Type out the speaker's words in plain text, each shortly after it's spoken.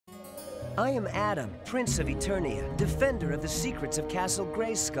I am Adam, Prince of Eternia, defender of the secrets of Castle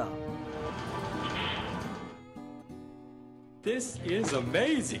Grayskull. This is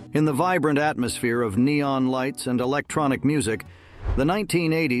amazing! In the vibrant atmosphere of neon lights and electronic music, the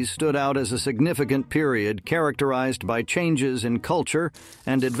 1980s stood out as a significant period characterized by changes in culture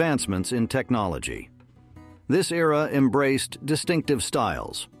and advancements in technology. This era embraced distinctive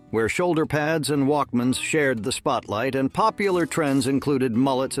styles, where shoulder pads and Walkmans shared the spotlight, and popular trends included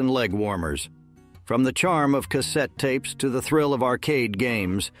mullets and leg warmers. From the charm of cassette tapes to the thrill of arcade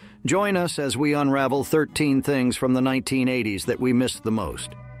games, join us as we unravel 13 things from the 1980s that we missed the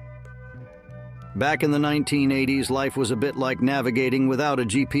most. Back in the 1980s, life was a bit like navigating without a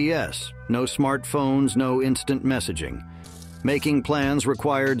GPS. No smartphones, no instant messaging. Making plans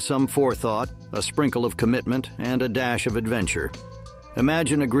required some forethought, a sprinkle of commitment, and a dash of adventure.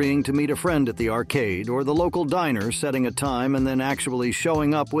 Imagine agreeing to meet a friend at the arcade or the local diner, setting a time, and then actually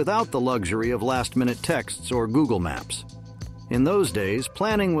showing up without the luxury of last-minute texts or Google Maps. In those days,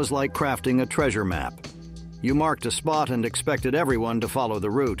 planning was like crafting a treasure map. You marked a spot and expected everyone to follow the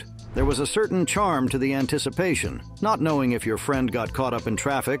route. There was a certain charm to the anticipation, not knowing if your friend got caught up in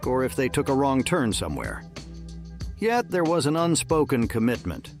traffic or if they took a wrong turn somewhere. Yet there was an unspoken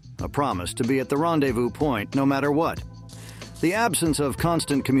commitment, a promise to be at the rendezvous point no matter what. The absence of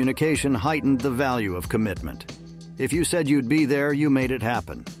constant communication heightened the value of commitment. If you said you'd be there, you made it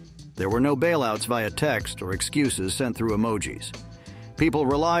happen. There were no bailouts via text or excuses sent through emojis. People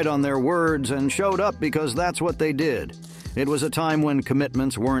relied on their words and showed up because that's what they did. It was a time when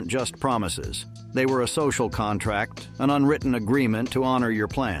commitments weren't just promises. They were a social contract, an unwritten agreement to honor your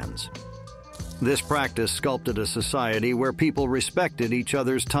plans. This practice sculpted a society where people respected each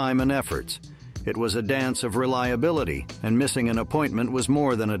other's time and efforts. It was a dance of reliability, and missing an appointment was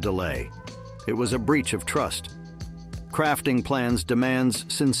more than a delay. It was a breach of trust. Crafting plans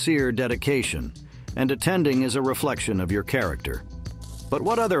demands sincere dedication, and attending is a reflection of your character. But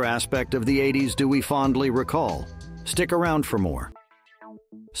what other aspect of the 80s do we fondly recall? Stick around for more.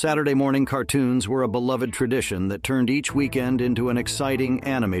 Saturday morning cartoons were a beloved tradition that turned each weekend into an exciting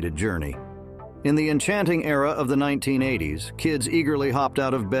animated journey. In the enchanting era of the 1980s, kids eagerly hopped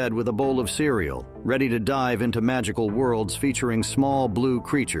out of bed with a bowl of cereal, ready to dive into magical worlds featuring small blue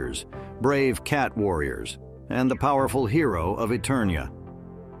creatures, brave cat warriors, and the powerful hero of Eternia.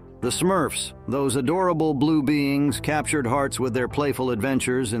 The Smurfs, those adorable blue beings, captured hearts with their playful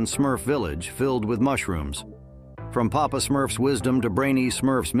adventures in Smurf Village filled with mushrooms. From Papa Smurf's wisdom to Brainy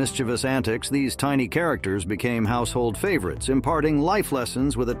Smurf's mischievous antics, these tiny characters became household favorites, imparting life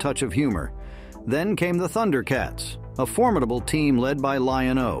lessons with a touch of humor. Then came the Thundercats, a formidable team led by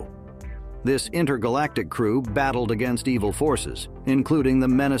Lion-O. This intergalactic crew battled against evil forces, including the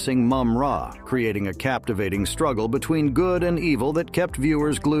menacing Mum-Ra, creating a captivating struggle between good and evil that kept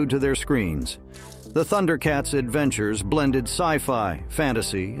viewers glued to their screens. The Thundercats' adventures blended sci-fi,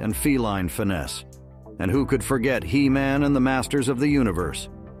 fantasy, and feline finesse. And who could forget He-Man and the Masters of the Universe?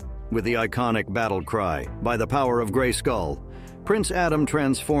 With the iconic battle cry, "By the power of Grayskull," Prince Adam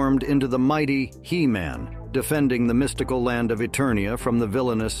transformed into the mighty He-Man, defending the mystical land of Eternia from the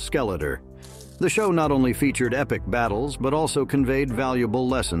villainous Skeletor. The show not only featured epic battles, but also conveyed valuable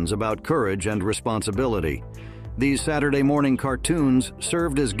lessons about courage and responsibility. These Saturday morning cartoons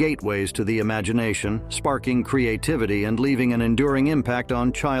served as gateways to the imagination, sparking creativity and leaving an enduring impact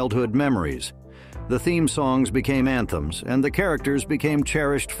on childhood memories. The theme songs became anthems, and the characters became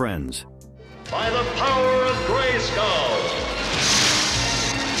cherished friends. By the power of Grayskull!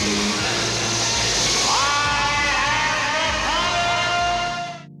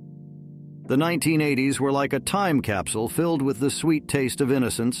 The 1980s were like a time capsule filled with the sweet taste of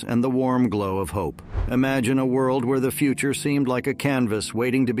innocence and the warm glow of hope. Imagine a world where the future seemed like a canvas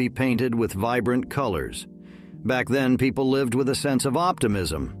waiting to be painted with vibrant colors. Back then, people lived with a sense of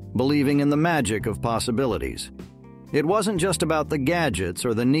optimism, believing in the magic of possibilities. It wasn't just about the gadgets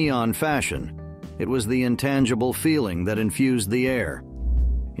or the neon fashion. It was the intangible feeling that infused the air.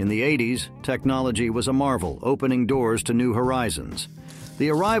 In the 80s, technology was a marvel, opening doors to new horizons. The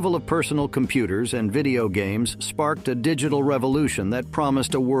arrival of personal computers and video games sparked a digital revolution that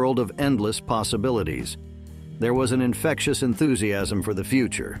promised a world of endless possibilities. There was an infectious enthusiasm for the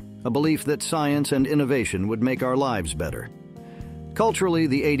future, a belief that science and innovation would make our lives better. Culturally,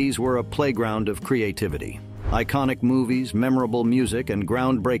 the 80s were a playground of creativity. Iconic movies, memorable music, and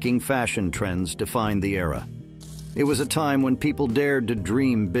groundbreaking fashion trends defined the era. It was a time when people dared to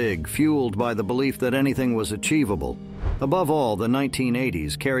dream big, fueled by the belief that anything was achievable. Above all, the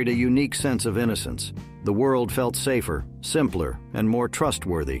 1980s carried a unique sense of innocence. The world felt safer, simpler, and more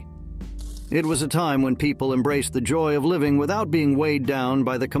trustworthy. It was a time when people embraced the joy of living without being weighed down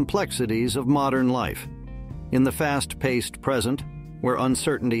by the complexities of modern life. In the fast-paced present, where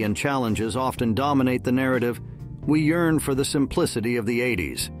uncertainty and challenges often dominate the narrative, we yearn for the simplicity of the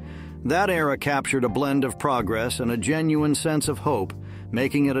 80s. That era captured a blend of progress and a genuine sense of hope,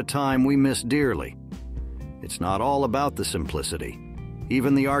 making it a time we miss dearly. It's not all about the simplicity.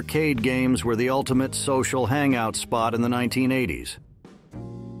 Even the arcade games were the ultimate social hangout spot in the 1980s.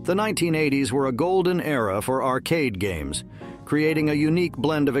 The 1980s were a golden era for arcade games, creating a unique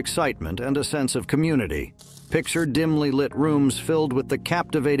blend of excitement and a sense of community. Picture dimly lit rooms filled with the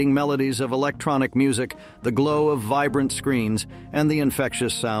captivating melodies of electronic music, the glow of vibrant screens, and the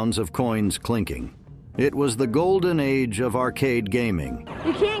infectious sounds of coins clinking. It was the golden age of arcade gaming.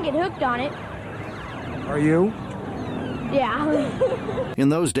 You can't get hooked on it. Are you? Yeah. In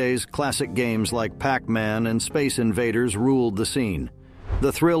those days, classic games like Pac-Man and Space Invaders ruled the scene.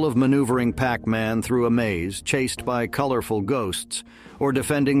 The thrill of maneuvering Pac-Man through a maze, chased by colorful ghosts, or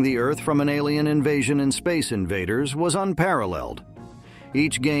defending the Earth from an alien invasion in Space Invaders was unparalleled.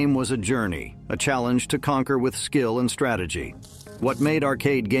 Each game was a journey, a challenge to conquer with skill and strategy. What made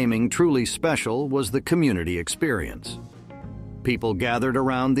arcade gaming truly special was the community experience. People gathered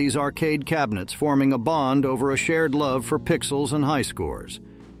around these arcade cabinets, forming a bond over a shared love for pixels and high scores.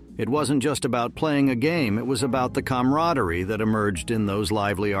 It wasn't just about playing a game, it was about the camaraderie that emerged in those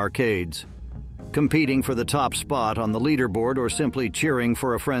lively arcades. Competing for the top spot on the leaderboard or simply cheering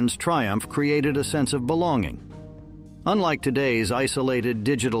for a friend's triumph created a sense of belonging. Unlike today's isolated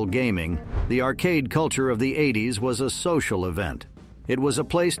digital gaming, the arcade culture of the 80s was a social event. It was a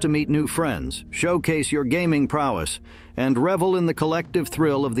place to meet new friends, showcase your gaming prowess, and revel in the collective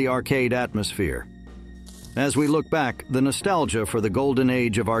thrill of the arcade atmosphere. As we look back, the nostalgia for the golden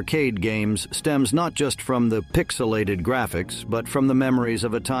age of arcade games stems not just from the pixelated graphics, but from the memories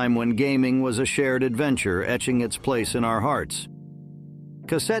of a time when gaming was a shared adventure etching its place in our hearts.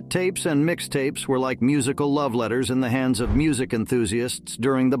 Cassette tapes and mixtapes were like musical love letters in the hands of music enthusiasts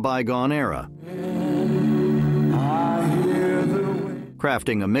during the bygone era.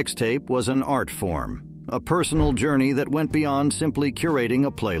 Crafting a mixtape was an art form, a personal journey that went beyond simply curating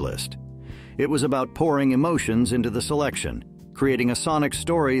a playlist. It was about pouring emotions into the selection, creating a sonic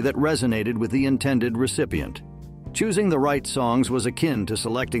story that resonated with the intended recipient. Choosing the right songs was akin to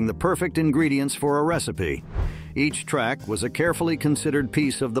selecting the perfect ingredients for a recipe. Each track was a carefully considered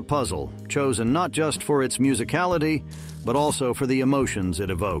piece of the puzzle, chosen not just for its musicality, but also for the emotions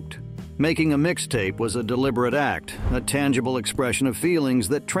it evoked. Making a mixtape was a deliberate act, a tangible expression of feelings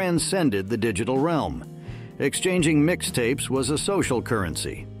that transcended the digital realm. Exchanging mixtapes was a social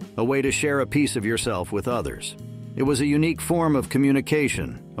currency, a way to share a piece of yourself with others. It was a unique form of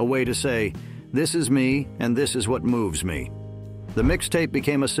communication, a way to say, "This is me, and this is what moves me." The mixtape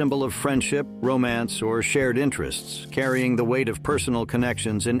became a symbol of friendship, romance, or shared interests, carrying the weight of personal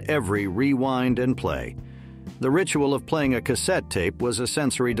connections in every rewind and play. The ritual of playing a cassette tape was a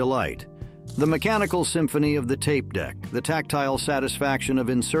sensory delight. The mechanical symphony of the tape deck, the tactile satisfaction of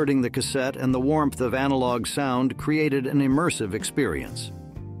inserting the cassette, and the warmth of analog sound created an immersive experience.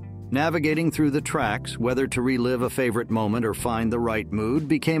 Navigating through the tracks, whether to relive a favorite moment or find the right mood,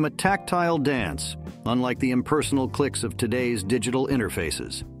 became a tactile dance, unlike the impersonal clicks of today's digital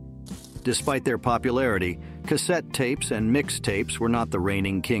interfaces. Despite their popularity, cassette tapes and mixtapes were not the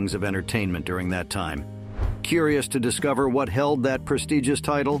reigning kings of entertainment during that time. Curious to discover what held that prestigious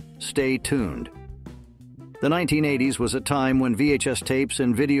title? Stay tuned. The 1980s was a time when VHS tapes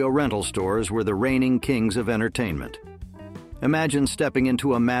and video rental stores were the reigning kings of entertainment. Imagine stepping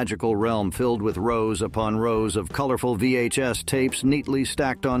into a magical realm filled with rows upon rows of colorful VHS tapes neatly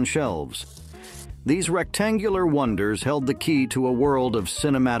stacked on shelves. These rectangular wonders held the key to a world of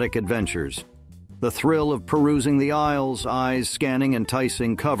cinematic adventures. The thrill of perusing the aisles, eyes scanning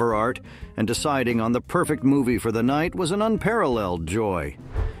enticing cover art, and deciding on the perfect movie for the night was an unparalleled joy.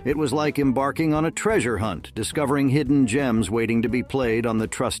 It was like embarking on a treasure hunt, discovering hidden gems waiting to be played on the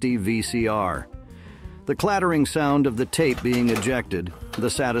trusty VCR. The clattering sound of the tape being ejected, the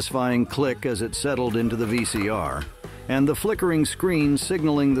satisfying click as it settled into the VCR, and the flickering screen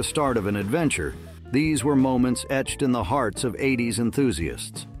signaling the start of an adventure, these were moments etched in the hearts of 80s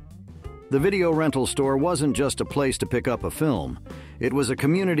enthusiasts. The video rental store wasn't just a place to pick up a film. It was a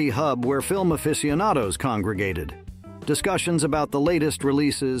community hub where film aficionados congregated. Discussions about the latest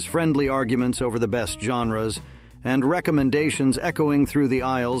releases, friendly arguments over the best genres, and recommendations echoing through the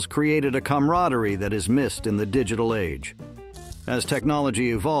aisles created a camaraderie that is missed in the digital age. As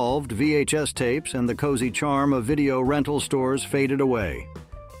technology evolved, VHS tapes and the cozy charm of video rental stores faded away.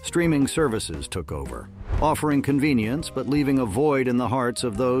 Streaming services took over. offering convenience but leaving a void in the hearts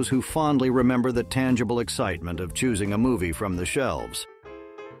of those who fondly remember the tangible excitement of choosing a movie from the shelves.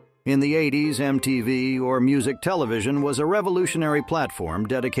 In the 80s, MTV, or music television, was a revolutionary platform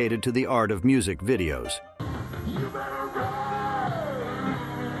dedicated to the art of music videos.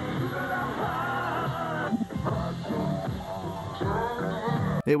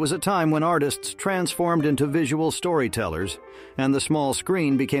 It was a time when artists transformed into visual storytellers, and the small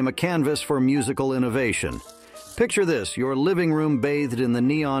screen became a canvas for musical innovation. Picture this, your living room bathed in the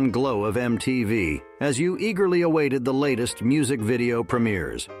neon glow of MTV, as you eagerly awaited the latest music video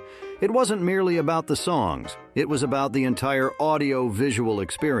premieres. It wasn't merely about the songs, it was about the entire audio-visual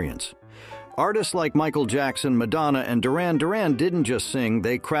experience. Artists like Michael Jackson, Madonna, and Duran Duran didn't just sing,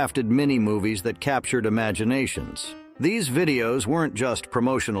 they crafted mini-movies that captured imaginations. These videos weren't just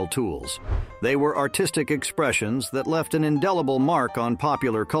promotional tools. They were artistic expressions that left an indelible mark on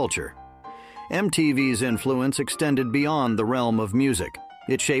popular culture. MTV's influence extended beyond the realm of music.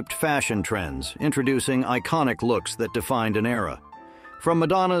 It shaped fashion trends, introducing iconic looks that defined an era. From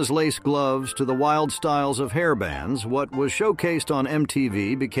Madonna's lace gloves to the wild styles of hairbands, what was showcased on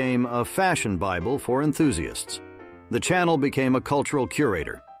MTV became a fashion Bible for enthusiasts. The channel became a cultural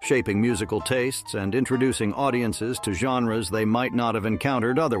curator, shaping musical tastes and introducing audiences to genres they might not have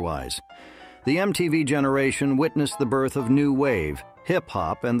encountered otherwise. The MTV generation witnessed the birth of new wave,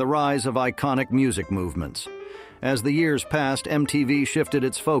 hip-hop, and the rise of iconic music movements. As the years passed, MTV shifted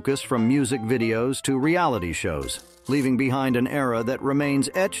its focus from music videos to reality shows, leaving behind an era that remains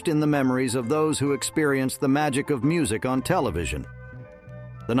etched in the memories of those who experienced the magic of music on television.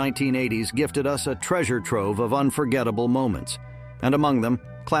 The 1980s gifted us a treasure trove of unforgettable moments, and among them,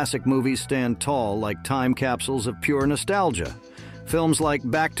 classic movies stand tall like time capsules of pure nostalgia. Films like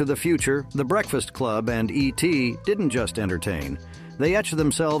Back to the Future, The Breakfast Club, and E.T. didn't just entertain, they etched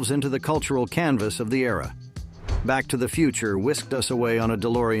themselves into the cultural canvas of the era. Back to the Future whisked us away on a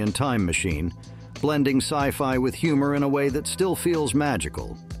DeLorean time machine, blending sci-fi with humor in a way that still feels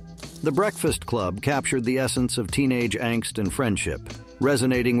magical. The Breakfast Club captured the essence of teenage angst and friendship,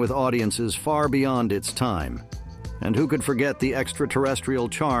 resonating with audiences far beyond its time. And who could forget the extraterrestrial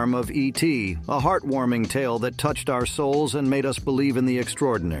charm of E.T., a heartwarming tale that touched our souls and made us believe in the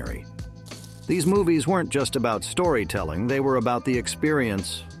extraordinary. These movies weren't just about storytelling, they were about the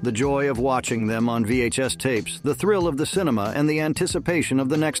experience, the joy of watching them on VHS tapes, the thrill of the cinema, and the anticipation of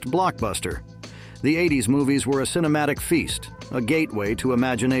the next blockbuster. The 80s movies were a cinematic feast, a gateway to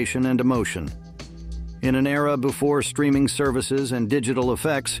imagination and emotion. In an era before streaming services and digital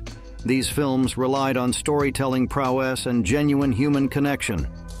effects, these films relied on storytelling prowess and genuine human connection.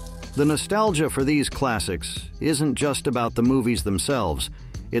 The nostalgia for these classics isn't just about the movies themselves,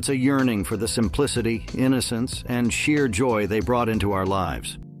 it's a yearning for the simplicity, innocence, and sheer joy they brought into our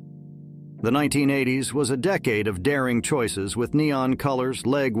lives. The 1980s was a decade of daring choices with neon colors,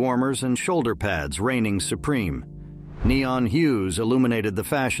 leg warmers, and shoulder pads reigning supreme. Neon hues illuminated the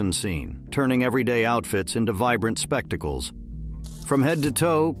fashion scene, turning everyday outfits into vibrant spectacles. From head to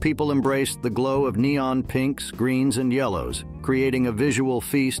toe, people embraced the glow of neon pinks, greens, and yellows, creating a visual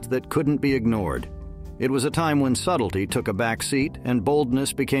feast that couldn't be ignored. It was a time when subtlety took a back seat and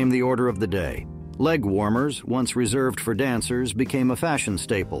boldness became the order of the day. Leg warmers, once reserved for dancers, became a fashion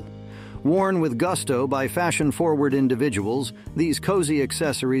staple. Worn with gusto by fashion-forward individuals, these cozy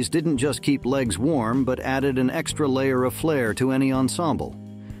accessories didn't just keep legs warm but added an extra layer of flair to any ensemble.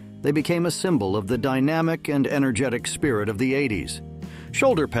 They became a symbol of the dynamic and energetic spirit of the 80s.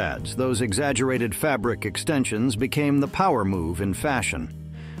 Shoulder pads, those exaggerated fabric extensions, became the power move in fashion.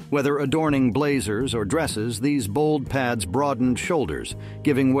 Whether adorning blazers or dresses, these bold pads broadened shoulders,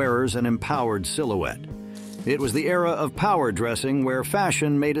 giving wearers an empowered silhouette. It was the era of power dressing where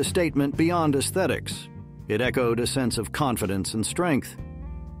fashion made a statement beyond aesthetics. It echoed a sense of confidence and strength.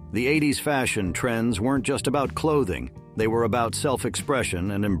 The 80s fashion trends weren't just about clothing, they were about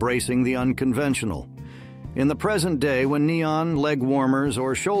self-expression and embracing the unconventional. In the present day, when neon, leg warmers,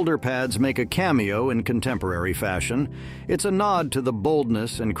 or shoulder pads make a cameo in contemporary fashion, it's a nod to the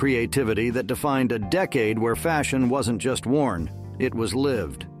boldness and creativity that defined a decade where fashion wasn't just worn, it was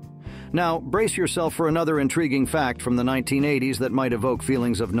lived. Now, brace yourself for another intriguing fact from the 1980s that might evoke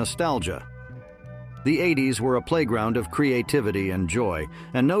feelings of nostalgia. The 80s were a playground of creativity and joy,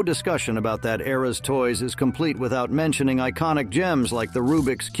 and no discussion about that era's toys is complete without mentioning iconic gems like the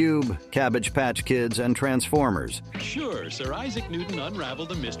Rubik's Cube, Cabbage Patch Kids, and Transformers. Sure, Sir Isaac Newton unraveled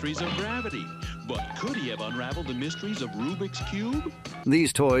the mysteries of gravity, but could he have unraveled the mysteries of Rubik's Cube?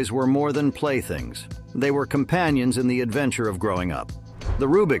 These toys were more than playthings. They were companions in the adventure of growing up. The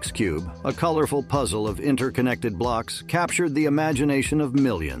Rubik's Cube, a colorful puzzle of interconnected blocks, captured the imagination of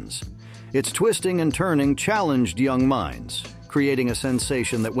millions. Its twisting and turning challenged young minds, creating a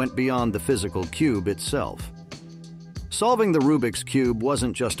sensation that went beyond the physical cube itself. Solving the Rubik's Cube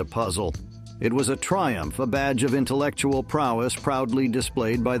wasn't just a puzzle. It was a triumph, a badge of intellectual prowess proudly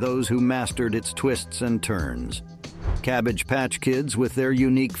displayed by those who mastered its twists and turns. Cabbage Patch Kids, with their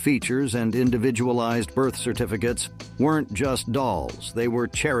unique features and individualized birth certificates, weren't just dolls, they were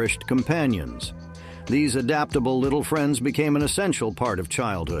cherished companions. These adaptable little friends became an essential part of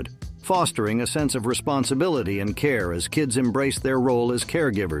childhood, fostering a sense of responsibility and care as kids embraced their role as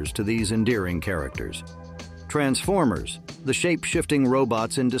caregivers to these endearing characters. Transformers, the shape-shifting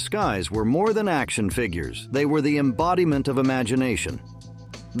robots in disguise, were more than action figures. They were the embodiment of imagination.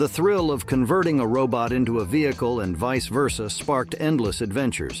 The thrill of converting a robot into a vehicle and vice versa sparked endless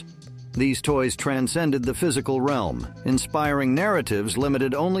adventures. These toys transcended the physical realm, inspiring narratives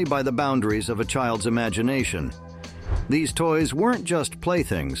limited only by the boundaries of a child's imagination. These toys weren't just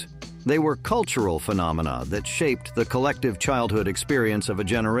playthings. They were cultural phenomena that shaped the collective childhood experience of a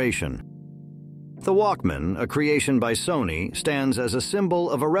generation. The Walkman, a creation by Sony, stands as a symbol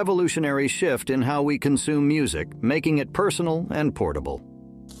of a revolutionary shift in how we consume music, making it personal and portable.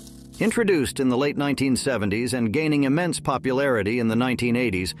 Introduced in the late 1970s and gaining immense popularity in the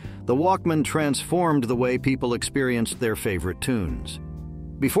 1980s, the Walkman transformed the way people experienced their favorite tunes.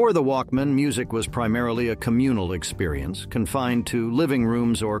 Before the Walkman, music was primarily a communal experience, confined to living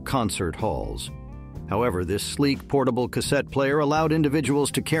rooms or concert halls. However, this sleek, portable cassette player allowed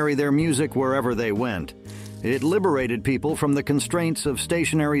individuals to carry their music wherever they went. It liberated people from the constraints of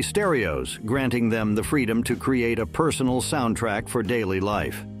stationary stereos, granting them the freedom to create a personal soundtrack for daily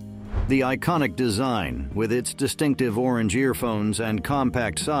life. The iconic design, with its distinctive orange earphones and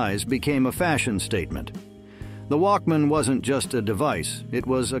compact size, became a fashion statement. The Walkman wasn't just a device, it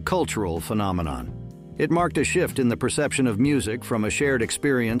was a cultural phenomenon. It marked a shift in the perception of music from a shared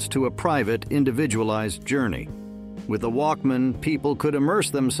experience to a private, individualized journey. With the Walkman, people could immerse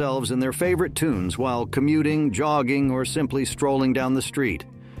themselves in their favorite tunes while commuting, jogging, or simply strolling down the street.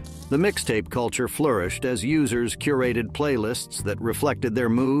 The mixtape culture flourished as users curated playlists that reflected their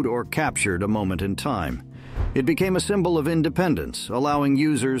mood or captured a moment in time. It became a symbol of independence, allowing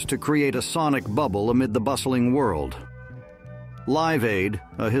users to create a sonic bubble amid the bustling world. Live Aid,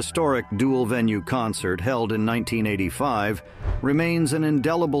 a historic dual-venue concert held in 1985, remains an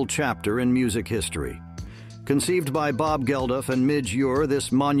indelible chapter in music history. Conceived by Bob Geldof and Midge Ure,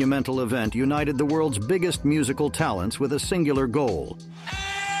 this monumental event united the world's biggest musical talents with a singular goal: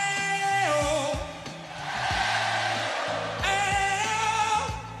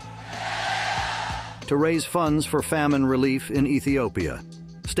 to raise funds for famine relief in Ethiopia.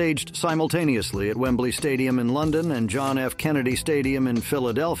 Staged simultaneously at Wembley Stadium in London and John F. Kennedy Stadium in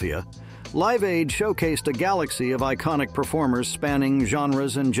Philadelphia, Live Aid showcased a galaxy of iconic performers spanning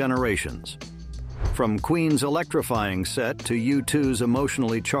genres and generations. From Queen's electrifying set to U2's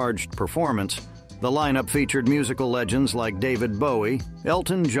emotionally charged performance, the lineup featured musical legends like David Bowie,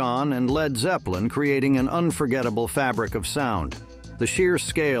 Elton John, and Led Zeppelin, creating an unforgettable fabric of sound. The sheer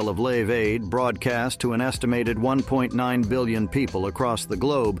scale of Live Aid, broadcast to an estimated 1.9 billion people across the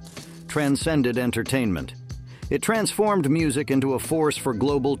globe, transcended entertainment. It transformed music into a force for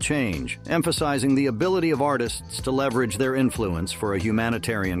global change, emphasizing the ability of artists to leverage their influence for a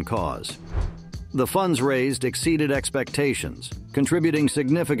humanitarian cause. The funds raised exceeded expectations, contributing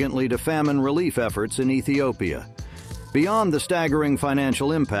significantly to famine relief efforts in Ethiopia. Beyond the staggering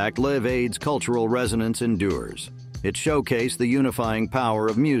financial impact, Live Aid's cultural resonance endures. It showcased the unifying power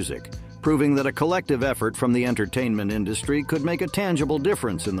of music, proving that a collective effort from the entertainment industry could make a tangible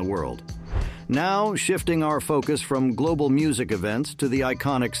difference in the world. Now, shifting our focus from global music events to the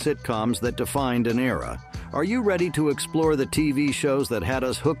iconic sitcoms that defined an era, are you ready to explore the TV shows that had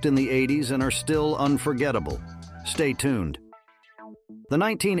us hooked in the 80s and are still unforgettable? Stay tuned. The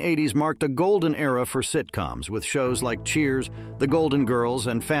 1980s marked a golden era for sitcoms, with shows like Cheers, The Golden Girls,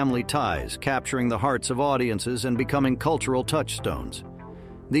 and Family Ties capturing the hearts of audiences and becoming cultural touchstones.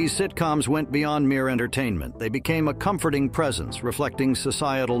 These sitcoms went beyond mere entertainment. They became a comforting presence, reflecting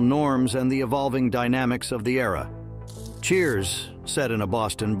societal norms and the evolving dynamics of the era. Cheers, set in a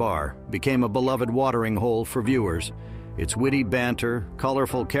Boston bar, became a beloved watering hole for viewers. Its witty banter,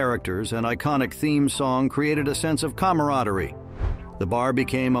 colorful characters, and iconic theme song created a sense of camaraderie. The bar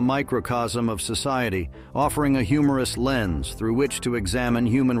became a microcosm of society, offering a humorous lens through which to examine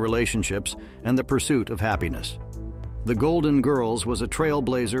human relationships and the pursuit of happiness. The Golden Girls was a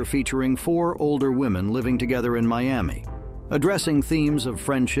trailblazer featuring 4 older women living together in Miami. Addressing themes of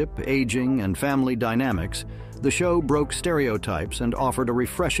friendship, aging, and family dynamics, the show broke stereotypes and offered a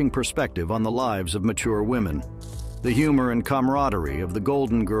refreshing perspective on the lives of mature women. The humor and camaraderie of the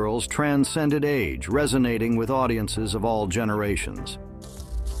Golden Girls transcended age, resonating with audiences of all generations.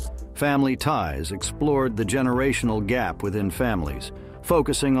 Family Ties explored the generational gap within families,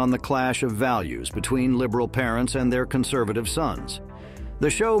 focusing on the clash of values between liberal parents and their conservative sons. The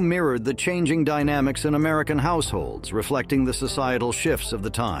show mirrored the changing dynamics in American households, reflecting the societal shifts of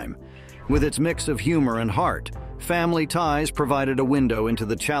the time. With its mix of humor and heart, Family Ties provided a window into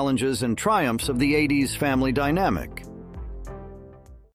the challenges and triumphs of the 80s family dynamic.